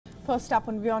First up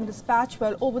on WION Dispatch,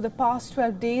 well, over the past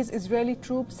 12 days, Israeli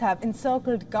troops have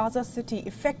encircled Gaza City,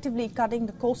 effectively cutting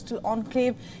the coastal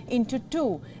enclave into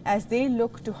two as they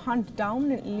look to hunt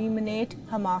down and eliminate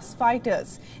Hamas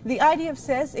fighters. The IDF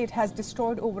says it has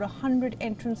destroyed over 100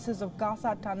 entrances of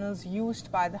Gaza tunnels used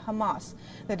by the Hamas.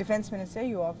 The Defense Minister,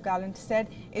 Yoav Gallant, said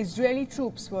Israeli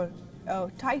troops were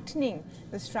tightening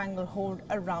the stranglehold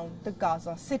around the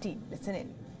Gaza city. Listen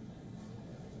in.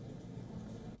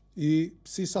 Gaza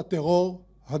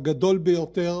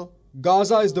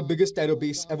is the biggest terror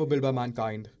base ever built by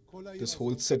mankind. This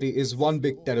whole city is one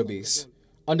big terror base.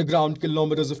 Underground,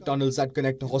 kilometers of tunnels that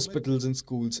connect to hospitals and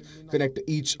schools connect to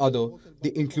each other.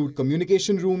 They include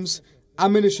communication rooms,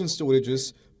 ammunition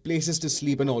storages, places to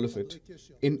sleep and all of it,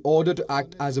 in order to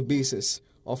act as a basis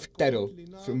of terror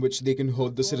from which they can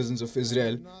hurt the citizens of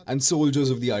Israel and soldiers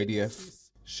of the IDF.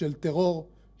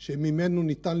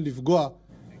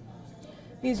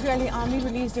 The Israeli army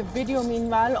released a video,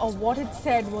 meanwhile, of what it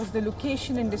said was the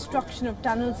location and destruction of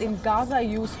tunnels in Gaza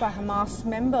used by Hamas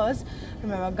members.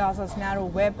 Remember, Gaza's narrow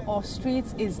web of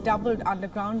streets is doubled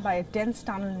underground by a dense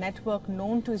tunnel network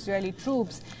known to Israeli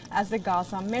troops as the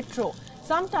Gaza Metro.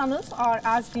 Some tunnels are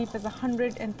as deep as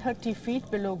 130 feet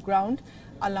below ground,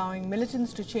 allowing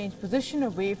militants to change position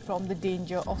away from the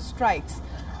danger of strikes.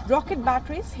 Rocket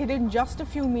batteries hidden just a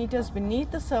few meters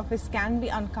beneath the surface can be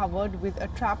uncovered with a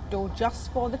trapdoor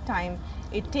just for the time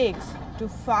it takes to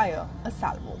fire a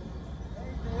salvo.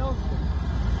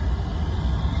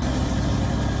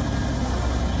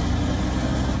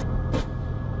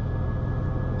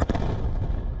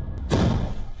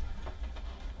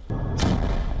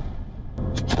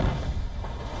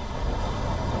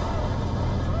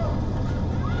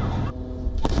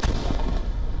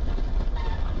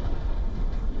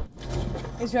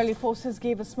 Israeli forces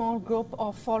gave a small group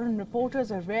of foreign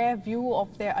reporters a rare view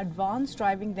of their advance,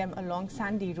 driving them along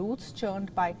sandy routes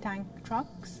churned by tank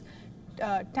tracks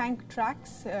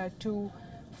to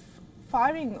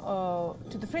firing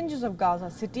to the fringes of Gaza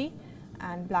City,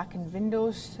 and blackened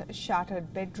windows,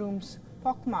 shattered bedrooms,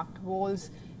 pockmarked walls.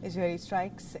 Israeli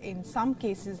strikes in some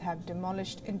cases have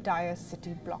demolished entire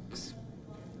city blocks.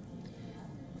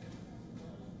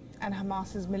 And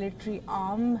Hamas's military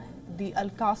arm, the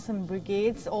Al-Qassam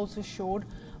brigades, also showed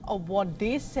what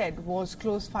they said was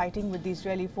close fighting with the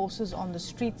Israeli forces on the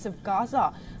streets of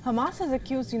Gaza. Hamas has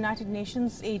accused the United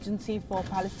Nations Agency for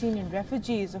Palestinian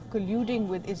Refugees of colluding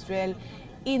with Israel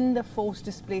in the forced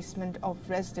displacement of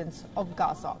residents of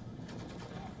Gaza.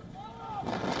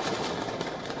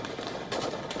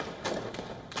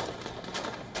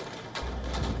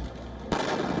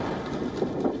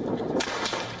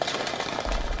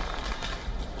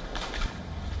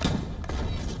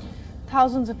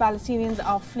 Thousands of Palestinians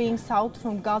are fleeing south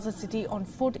from Gaza City on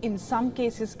foot, in some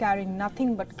cases carrying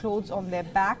nothing but clothes on their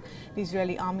back. The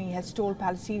Israeli army has told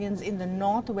Palestinians in the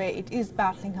north, where it is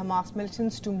battling Hamas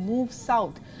militants, to move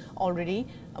south. Already,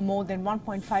 more than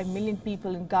 1.5 million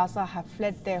people in Gaza have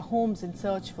fled their homes in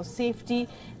search for safety,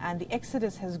 and the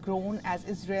exodus has grown as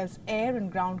Israel's air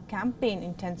and ground campaign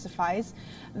intensifies.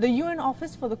 The UN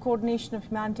Office for the Coordination of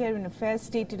Humanitarian Affairs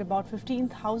stated about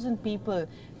 15,000 people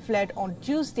fled on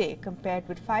Tuesday, compared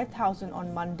with 5,000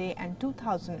 on Monday and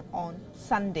 2,000 on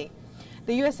Sunday.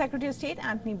 The U.S. Secretary of State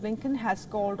Antony Blinken has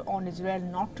called on Israel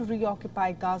not to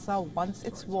reoccupy Gaza once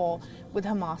its war with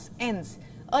Hamas ends.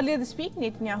 Earlier this week,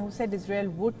 Netanyahu said Israel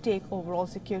would take overall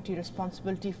security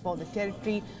responsibility for the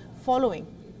territory following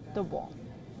the war.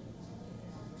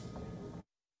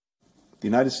 The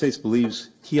United States believes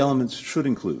key elements should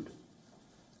include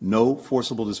no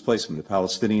forcible displacement of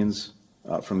Palestinians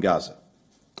from Gaza.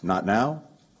 Not now,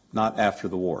 not after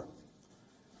the war.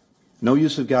 No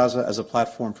use of Gaza as a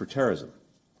platform for terrorism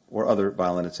or other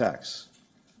violent attacks.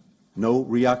 No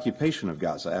reoccupation of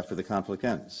Gaza after the conflict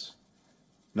ends.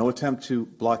 No attempt to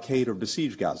blockade or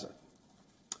besiege Gaza.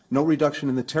 No reduction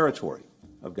in the territory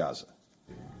of Gaza.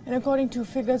 And according to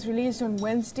figures released on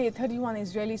Wednesday, 31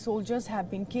 Israeli soldiers have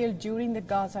been killed during the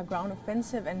Gaza ground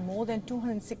offensive and more than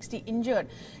 260 injured.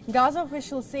 Gaza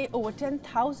officials say over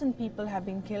 10,000 people have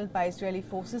been killed by Israeli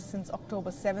forces since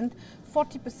October 7th.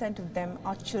 40% of them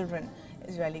are children.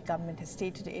 Israeli government has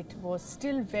stated it was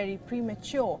still very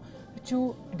premature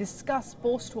to discuss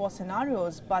post-war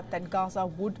scenarios, but that Gaza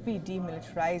would be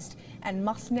demilitarized and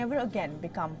must never again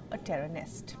become a terror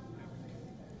nest.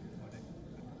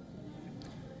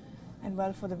 And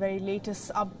well, for the very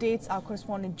latest updates, our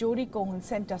correspondent Jody Cohen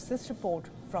sent us this report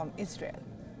from Israel.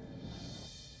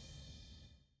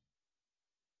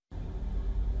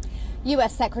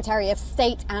 US Secretary of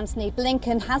State Antony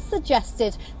Blinken has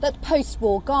suggested that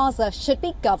post-war Gaza should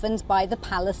be governed by the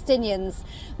Palestinians.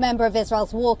 Member of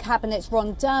Israel's War Cabinet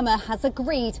Ron Dermer has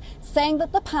agreed, saying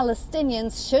that the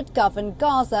Palestinians should govern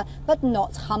Gaza but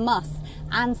not Hamas,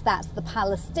 and that the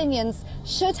Palestinians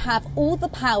should have all the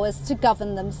powers to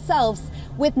govern themselves,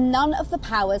 with none of the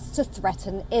powers to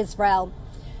threaten Israel.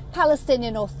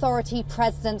 Palestinian Authority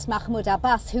President Mahmoud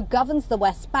Abbas, who governs the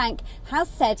West Bank, has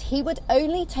said he would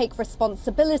only take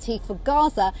responsibility for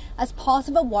Gaza as part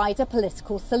of a wider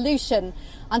political solution.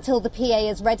 Until the PA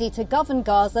is ready to govern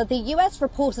Gaza, the US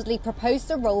reportedly proposed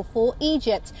a role for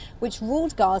Egypt, which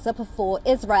ruled Gaza before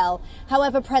Israel.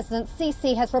 However, President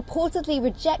Sisi has reportedly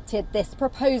rejected this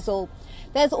proposal.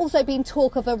 There's also been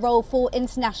talk of a role for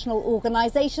international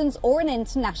organisations or an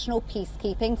international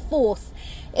peacekeeping force.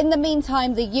 In the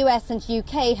meantime, the US and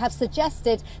UK have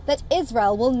suggested that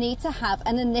Israel will need to have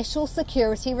an initial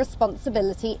security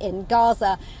responsibility in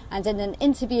Gaza. And in an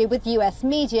interview with US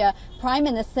media, Prime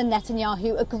Minister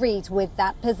Netanyahu agreed with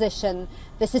that position.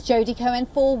 This is Jodie Cohen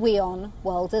for WION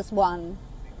World is One.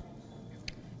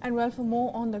 And well, for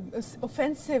more on the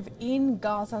offensive in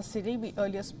Gaza City, we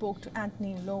earlier spoke to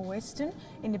Anthony Low-Weston,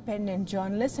 independent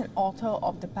journalist and author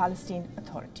of The Palestine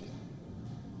Authority.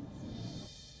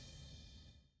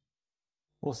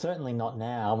 Well, certainly not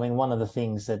now. I mean, one of the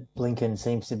things that Blinken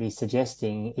seems to be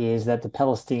suggesting is that the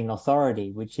Palestine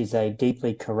Authority, which is a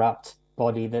deeply corrupt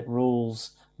body that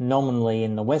rules nominally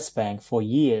in the West Bank for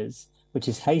years, which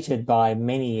is hated by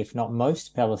many, if not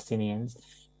most Palestinians,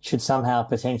 should somehow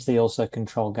potentially also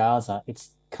control Gaza.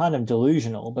 It's kind of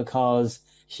delusional because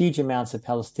huge amounts of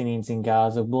Palestinians in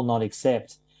Gaza will not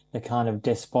accept the kind of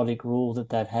despotic rule that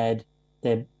they've had,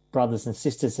 their brothers and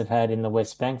sisters have had in the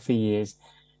West Bank for years.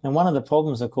 And one of the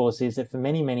problems, of course, is that for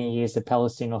many, many years, the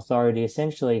Palestine Authority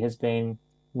essentially has been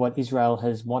what Israel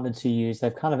has wanted to use.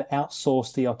 They've kind of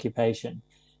outsourced the occupation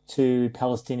to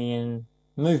Palestinian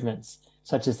movements,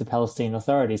 such as the Palestine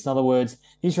Authorities. In other words,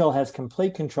 Israel has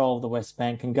complete control of the West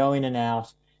Bank, can go in and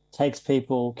out, takes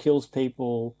people, kills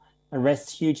people,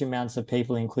 arrests huge amounts of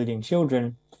people, including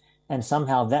children, and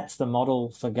somehow that's the model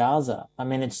for Gaza. I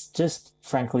mean, it's just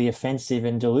frankly offensive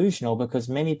and delusional because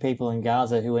many people in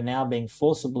Gaza who are now being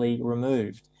forcibly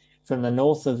removed from the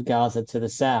north of Gaza to the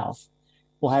south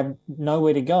will have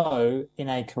nowhere to go in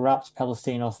a corrupt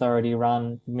Palestine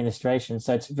Authority-run administration.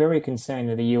 So it's very concerning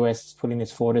that the US is putting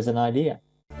this forward as an idea.